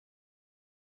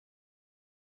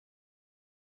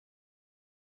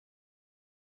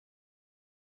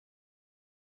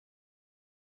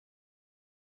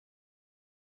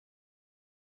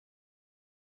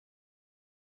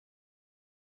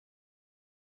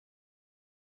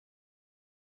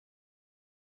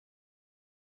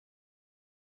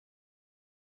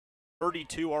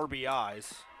32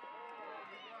 RBIs.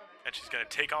 And she's going to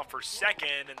take off for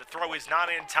second, and the throw is not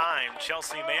in time.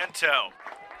 Chelsea Manto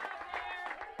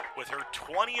with her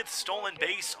 20th stolen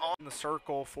base on In the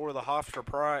circle for the Hofstra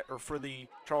Pride, or for the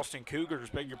Charleston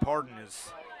Cougars, beg your pardon, is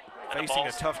facing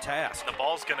a tough task. The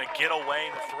ball's going to get away,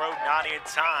 and the throw not in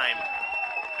time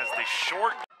as the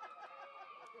short.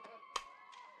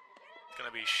 It's going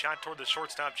to be shot toward the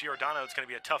shortstop, Giordano. It's going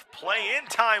to be a tough play in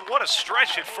time. What a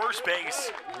stretch at first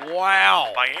base.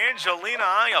 Wow. By Angelina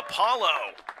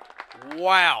Iapollo.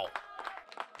 Wow.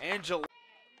 It's going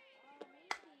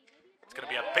to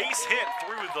be a base hit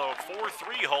through the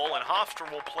 4-3 hole, and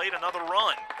Hofstra will plate another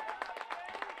run.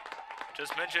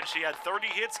 Just mentioned she had 30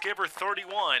 hits, give her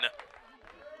 31,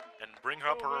 and bring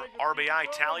up her RBI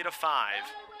tally to 5.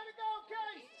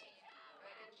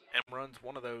 And runs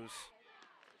one of those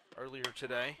earlier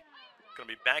today. Going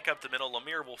to be back up the middle.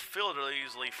 Lemire will field it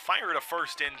easily, fire to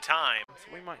first in time.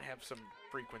 So we might have some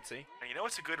frequency. And you know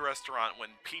it's a good restaurant when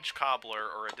peach cobbler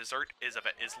or a dessert is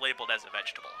labeled as a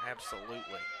vegetable. Absolutely.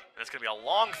 And it's going to be a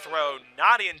long throw,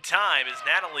 not in time, as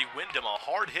Natalie Wyndham, a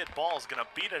hard-hit ball, is going to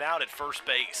beat it out at first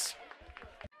base.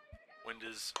 Wind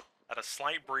is at a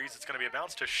slight breeze. It's going to be a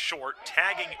bounce to short,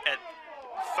 tagging at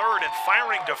third and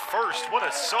firing to first. What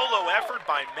a solo effort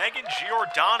by Megan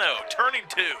Giordano, turning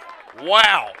two.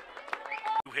 Wow.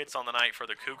 2 hits on the night for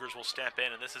the Cougars will step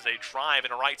in, and this is a drive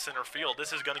in a right center field.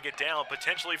 This is going to get down,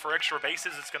 potentially for extra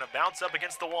bases. It's going to bounce up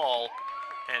against the wall,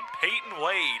 and Peyton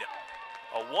Wade,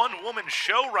 a one-woman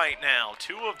show right now.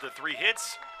 2 of the 3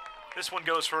 hits. This one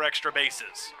goes for extra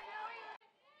bases.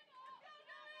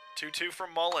 2-2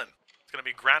 from Mullen. It's going to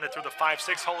be grounded through the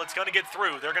 5-6 hole. It's going to get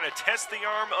through. They're going to test the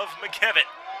arm of McKevitt.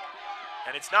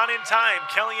 And it's not in time.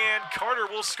 Kellyanne Carter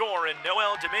will score, and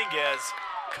Noel Dominguez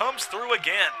comes through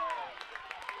again.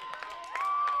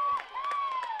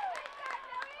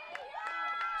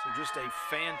 So just a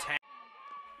fantastic.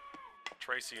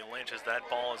 Tracy Lynch, as that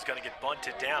ball is going to get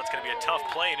bunted down. It's going to be a tough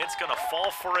play, and it's going to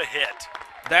fall for a hit.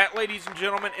 That, ladies and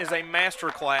gentlemen, is a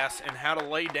masterclass in how to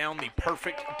lay down the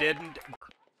perfect deadened.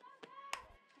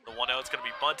 The 1-0, it's going to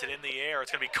be bunted in the air.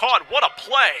 It's going to be caught. What a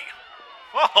play!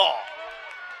 Oh!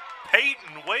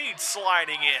 Peyton Wade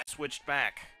sliding in. Switched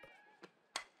back.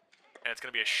 And it's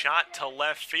going to be a shot to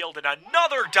left field, and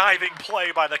another diving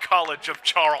play by the College of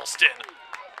Charleston.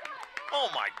 Oh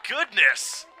my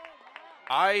goodness!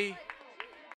 It's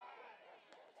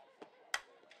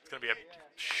going to be a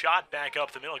shot back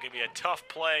up the middle. Going to be a tough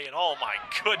play, and oh my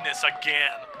goodness,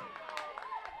 again.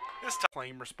 This time,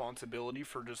 claim responsibility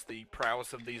for just the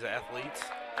prowess of these athletes.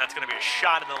 That's going to be a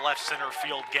shot in the left center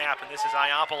field gap, and this is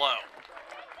Iapollo.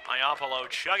 Iapollo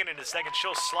chugging into second.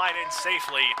 She'll slide in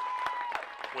safely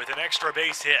with an extra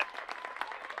base hit.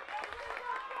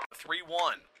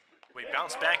 3-1. We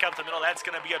bounce back up the middle. That's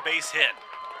going to be a base hit.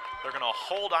 They're going to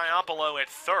hold Iapollo at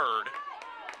third.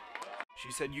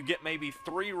 She said you get maybe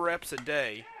 3 reps a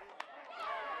day.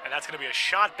 And that's going to be a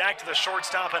shot back to the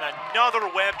shortstop and another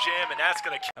web jam, and that's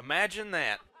going to... Imagine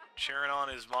that. Cheering on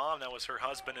his mom. That was her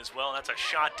husband as well. And that's a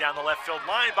shot down the left field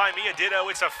line by Mia Ditto.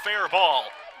 It's a fair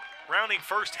ball. Rounding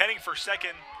first, heading for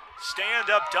second.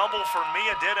 Stand-up double for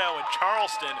Mia Ditto, and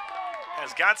Charleston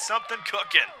has got something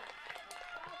cooking.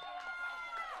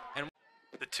 And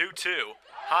the 2-2.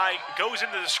 High goes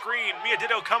into the screen. Mia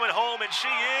Ditto coming home, and she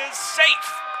is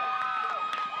safe.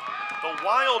 The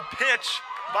wild pitch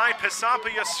by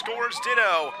Pisapia scores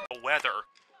Ditto. The weather.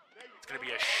 It's going to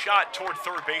be a shot toward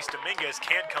third base. Dominguez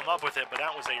can't come up with it, but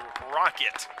that was a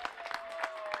rocket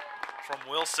from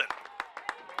Wilson.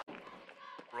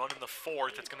 Run in the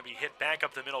fourth. It's going to be hit back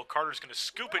up the middle. Carter's going to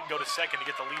scoop it and go to second to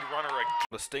get the lead runner again.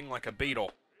 The sting like a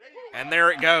beetle. And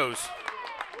there it goes.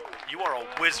 You are a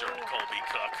wizard, Colby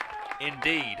Cook.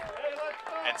 Indeed.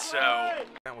 And so...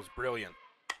 that was brilliant.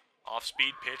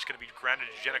 Off-speed pitch, going to be grounded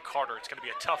to Jenna Carter. It's going to be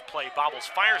a tough play. Bobbles,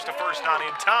 fires to first, not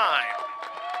in time.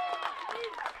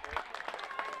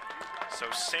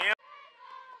 So Sam...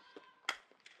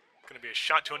 going to be a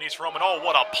shot to Anise Roman. Oh,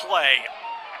 what a play.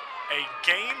 A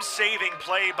game-saving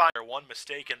play by... one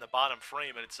mistake in the bottom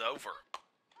frame, and it's over.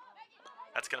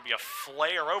 That's going to be a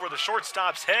flare over the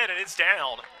shortstop's head, and it's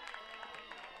down.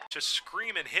 Just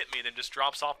scream and hit me, then just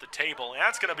drops off the table. And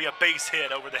that's going to be a base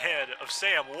hit over the head of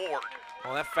Sam Ward.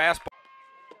 Well, that fastball.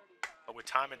 But with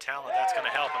time and talent, that's going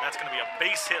to help, and that's going to be a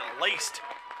base hit laced.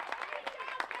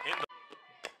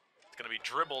 It's going to be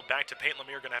dribbled back to Peyton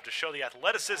Lemire. Going to have to show the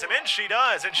athleticism, and she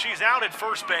does, and she's out at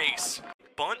first base.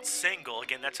 Bunt single.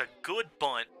 Again, that's a good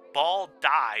bunt. Ball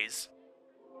dies.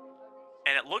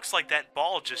 And it looks like that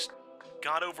ball just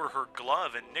got over her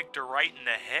glove and nicked her right in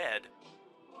the head.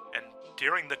 And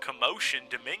during the commotion,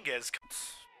 Dominguez...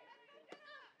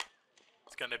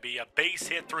 it's going to be a base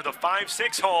hit through the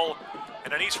 5-6 hole,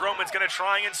 and Anise Roman's going to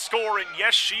try and score, and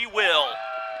yes, she will.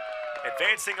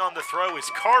 Advancing on the throw is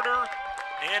Carter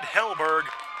and Hellberg,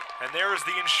 and there's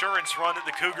the insurance run that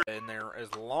the Cougars in there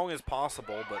as long as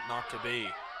possible, but not to be.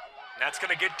 That's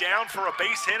going to get down for a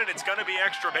base hit, and it's going to be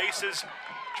extra bases.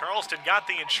 Charleston got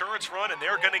the insurance run, and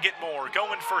they're going to get more.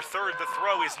 Going for third, the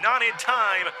throw is not in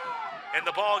time, and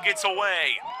the ball gets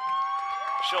away.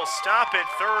 She'll stop at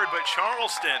third, but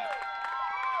Charleston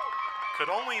could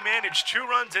only manage 2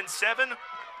 runs in 7,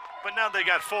 but now they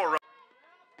got 4 runs.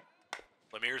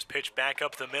 Lemire's pitch back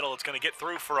up the middle. It's going to get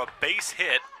through for a base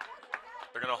hit.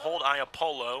 They're going to hold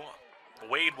Iapolo.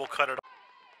 Wade will cut it off.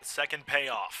 Second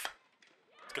payoff.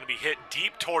 It's going to be hit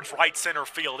deep towards right center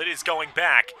field. It is going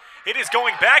back. It is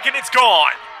going back, and it's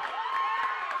gone.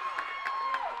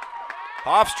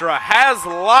 Hofstra has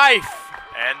life.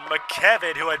 And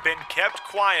McKevitt, who had been kept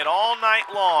quiet all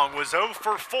night long, was 0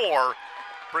 for 4,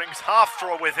 brings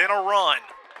Hofstra within a run.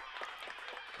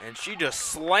 And she just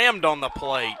slammed on the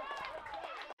plate.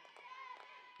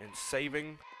 And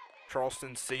saving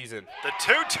Charleston's season. The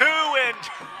 2-2, and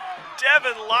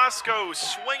Devin Lasco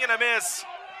swing and a miss.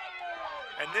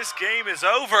 And this game is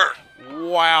over.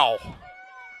 Wow.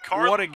 What a